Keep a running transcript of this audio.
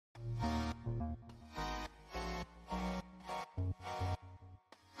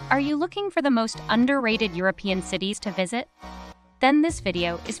Are you looking for the most underrated European cities to visit? Then this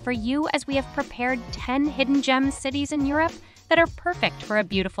video is for you, as we have prepared 10 hidden gem cities in Europe that are perfect for a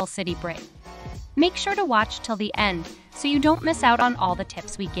beautiful city break. Make sure to watch till the end so you don't miss out on all the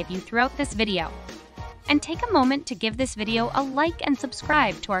tips we give you throughout this video. And take a moment to give this video a like and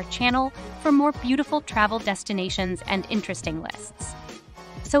subscribe to our channel for more beautiful travel destinations and interesting lists.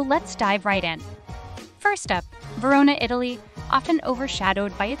 So let's dive right in. First up, Verona, Italy, often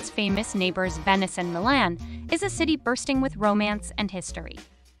overshadowed by its famous neighbors Venice and Milan, is a city bursting with romance and history.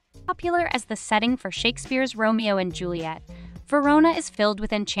 Popular as the setting for Shakespeare's Romeo and Juliet, Verona is filled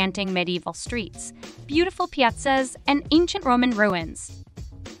with enchanting medieval streets, beautiful piazzas, and ancient Roman ruins.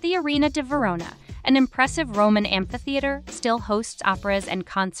 The Arena di Verona, an impressive Roman amphitheater, still hosts operas and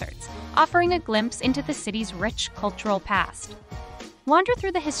concerts, offering a glimpse into the city's rich cultural past. Wander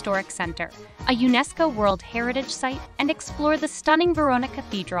through the historic center, a UNESCO World Heritage Site, and explore the stunning Verona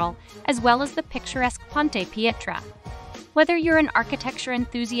Cathedral, as well as the picturesque Ponte Pietra. Whether you're an architecture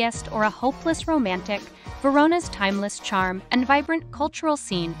enthusiast or a hopeless romantic, Verona's timeless charm and vibrant cultural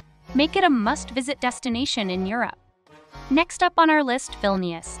scene make it a must-visit destination in Europe. Next up on our list,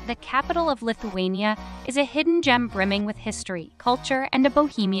 Vilnius, the capital of Lithuania, is a hidden gem brimming with history, culture, and a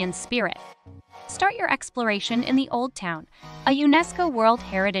bohemian spirit. Start your exploration in the Old Town, a UNESCO World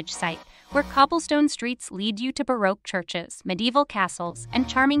Heritage Site where cobblestone streets lead you to Baroque churches, medieval castles, and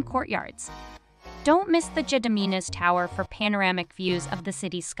charming courtyards. Don't miss the Gediminas Tower for panoramic views of the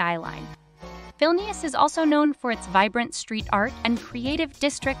city's skyline. Vilnius is also known for its vibrant street art and creative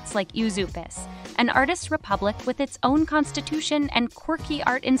districts like Užupis, an artist's republic with its own constitution and quirky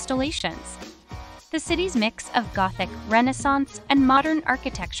art installations. The city's mix of Gothic, Renaissance, and modern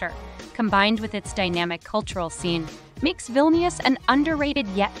architecture, combined with its dynamic cultural scene, makes Vilnius an underrated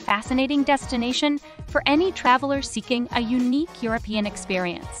yet fascinating destination for any traveler seeking a unique European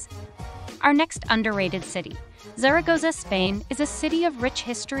experience. Our next underrated city, Zaragoza, Spain, is a city of rich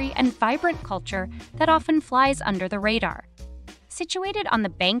history and vibrant culture that often flies under the radar. Situated on the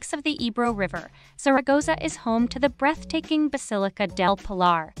banks of the Ebro River, Zaragoza is home to the breathtaking Basilica del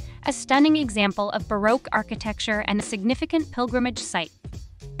Pilar, a stunning example of Baroque architecture and a significant pilgrimage site.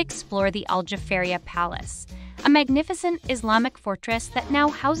 Explore the Aljaferia Palace, a magnificent Islamic fortress that now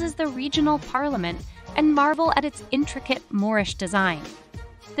houses the regional parliament, and marvel at its intricate Moorish design.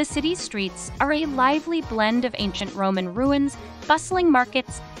 The city's streets are a lively blend of ancient Roman ruins, bustling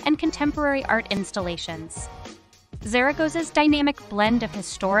markets, and contemporary art installations. Zaragoza's dynamic blend of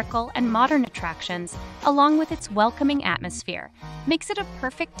historical and modern attractions, along with its welcoming atmosphere, makes it a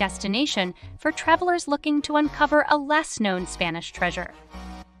perfect destination for travelers looking to uncover a less-known Spanish treasure.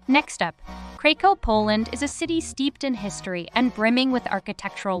 Next up, Krakow, Poland, is a city steeped in history and brimming with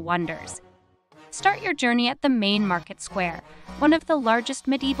architectural wonders. Start your journey at the main market square, one of the largest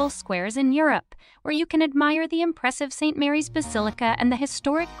medieval squares in Europe, where you can admire the impressive St. Mary's Basilica and the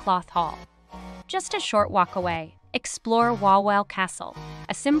historic Cloth Hall. Just a short walk away, explore Wawel Castle,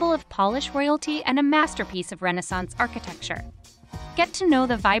 a symbol of Polish royalty and a masterpiece of Renaissance architecture. Get to know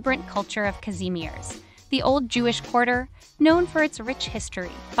the vibrant culture of Kazimierz, the old Jewish quarter, known for its rich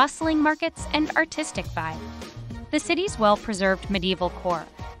history, bustling markets, and artistic vibe. The city's well-preserved medieval core,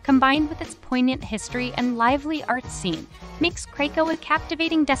 combined with its poignant history and lively art scene, makes Krakow a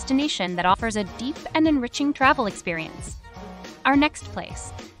captivating destination that offers a deep and enriching travel experience. Our next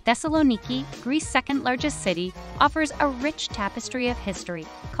place, Thessaloniki, Greece's second-largest city, offers a rich tapestry of history,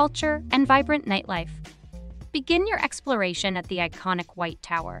 culture, and vibrant nightlife. Begin your exploration at the iconic White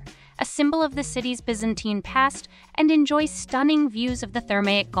Tower, a symbol of the city's Byzantine past, and enjoy stunning views of the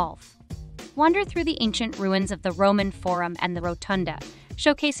Thermaic Gulf. Wander through the ancient ruins of the Roman Forum and the Rotunda,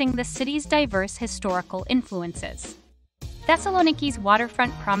 showcasing the city's diverse historical influences. Thessaloniki's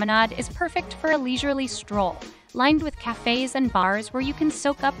waterfront promenade is perfect for a leisurely stroll, lined with cafes and bars where you can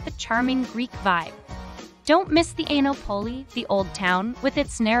soak up the charming Greek vibe. Don't miss the Anopoli, the old town, with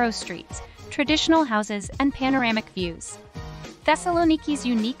its narrow streets, traditional houses, and panoramic views. Thessaloniki's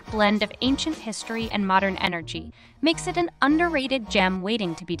unique blend of ancient history and modern energy makes it an underrated gem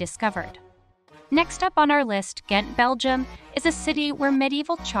waiting to be discovered. Next up on our list, Ghent, Belgium, is a city where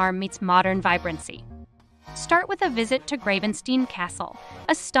medieval charm meets modern vibrancy. Start with a visit to Gravenstein Castle,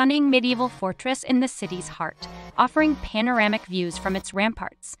 a stunning medieval fortress in the city's heart, offering panoramic views from its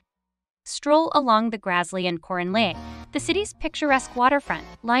ramparts. Stroll along the Grassley and Corenlee, the city's picturesque waterfront,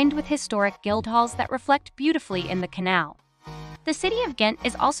 lined with historic guild halls that reflect beautifully in the canal. The city of Ghent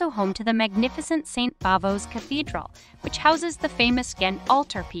is also home to the magnificent St. Bavo's Cathedral, which houses the famous Ghent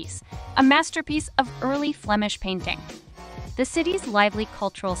altarpiece, a masterpiece of early Flemish painting. The city's lively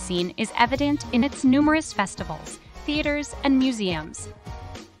cultural scene is evident in its numerous festivals, theaters, and museums.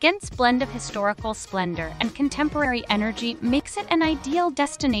 Ghent's blend of historical splendor and contemporary energy makes it an ideal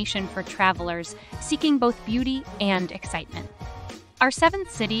destination for travelers seeking both beauty and excitement. Our seventh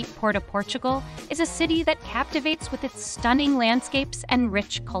city, Porto, Portugal, is a city that captivates with its stunning landscapes and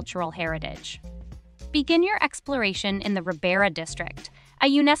rich cultural heritage. Begin your exploration in the Ribeira district, a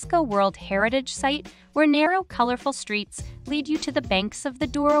UNESCO World Heritage Site where narrow, colorful streets lead you to the banks of the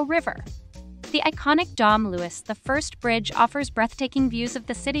Douro River. The iconic Dom Luís I Bridge offers breathtaking views of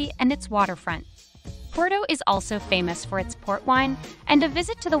the city and its waterfront. Porto is also famous for its port wine, and a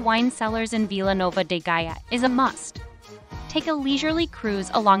visit to the wine cellars in Vila Nova de Gaia is a must. Take a leisurely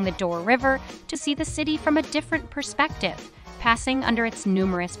cruise along the Douro River to see the city from a different perspective, passing under its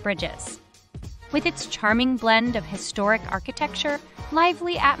numerous bridges. With its charming blend of historic architecture,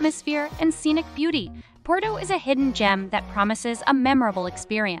 lively atmosphere, and scenic beauty, Porto is a hidden gem that promises a memorable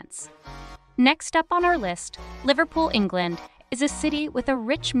experience. Next up on our list, Liverpool, England, is a city with a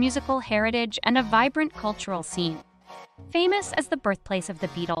rich musical heritage and a vibrant cultural scene. Famous as the birthplace of the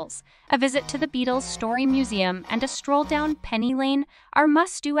Beatles, a visit to the Beatles Story Museum and a stroll down Penny Lane are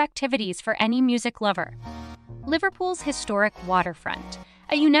must-do activities for any music lover. Liverpool's historic waterfront,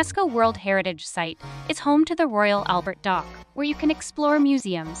 a UNESCO World Heritage Site, is home to the Royal Albert Dock, where you can explore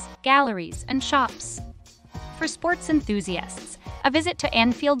museums, galleries, and shops. For sports enthusiasts, a visit to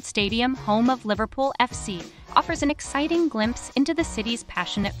Anfield Stadium, home of Liverpool FC, offers an exciting glimpse into the city's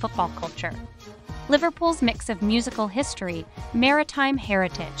passionate football culture. Liverpool's mix of musical history, maritime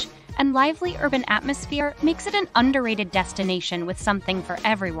heritage, and lively urban atmosphere makes it an underrated destination with something for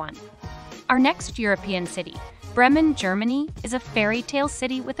everyone. Our next European city, Bremen, Germany, is a fairy tale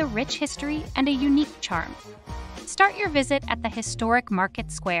city with a rich history and a unique charm. Start your visit at the historic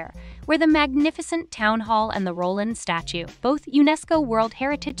Market Square, where the magnificent Town Hall and the Roland statue, both UNESCO World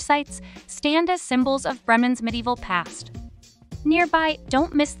Heritage Sites, stand as symbols of Bremen's medieval past. Nearby,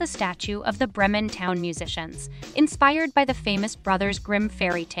 don't miss the statue of the Bremen town musicians, inspired by the famous Brothers Grimm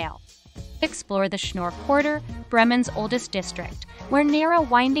fairy tale. Explore the Schnorr Quarter, Bremen's oldest district, where narrow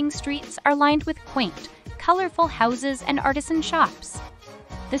winding streets are lined with quaint, colorful houses and artisan shops.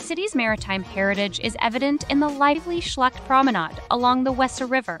 The city's maritime heritage is evident in the lively Schlacht Promenade along the Weser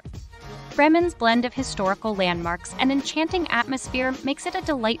River. Bremen's blend of historical landmarks and enchanting atmosphere makes it a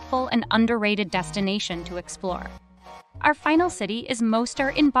delightful and underrated destination to explore. Our final city is Mostar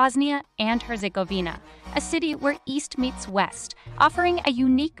in Bosnia and Herzegovina, a city where East meets West, offering a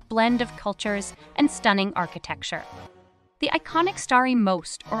unique blend of cultures and stunning architecture. The iconic starry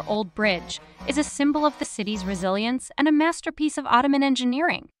Most, or Old Bridge, is a symbol of the city's resilience and a masterpiece of Ottoman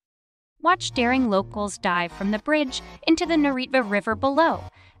engineering. Watch daring locals dive from the bridge into the Neretva River below,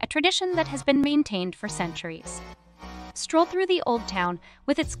 a tradition that has been maintained for centuries. Stroll through the Old Town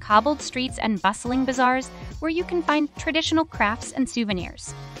with its cobbled streets and bustling bazaars where you can find traditional crafts and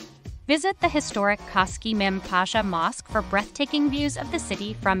souvenirs. Visit the historic Koski Mem Pasha Mosque for breathtaking views of the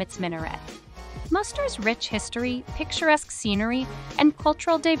city from its minaret. Mostar's rich history, picturesque scenery, and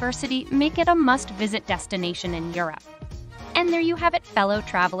cultural diversity make it a must-visit destination in Europe. And there you have it, fellow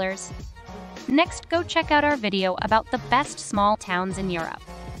travelers. Next, go check out our video about the best small towns in Europe.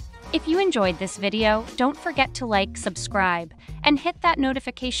 If you enjoyed this video, don't forget to like, subscribe, and hit that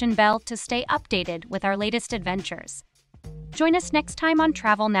notification bell to stay updated with our latest adventures. Join us next time on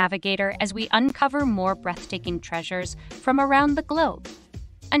Travel Navigator as we uncover more breathtaking treasures from around the globe.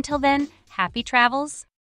 Until then, happy travels!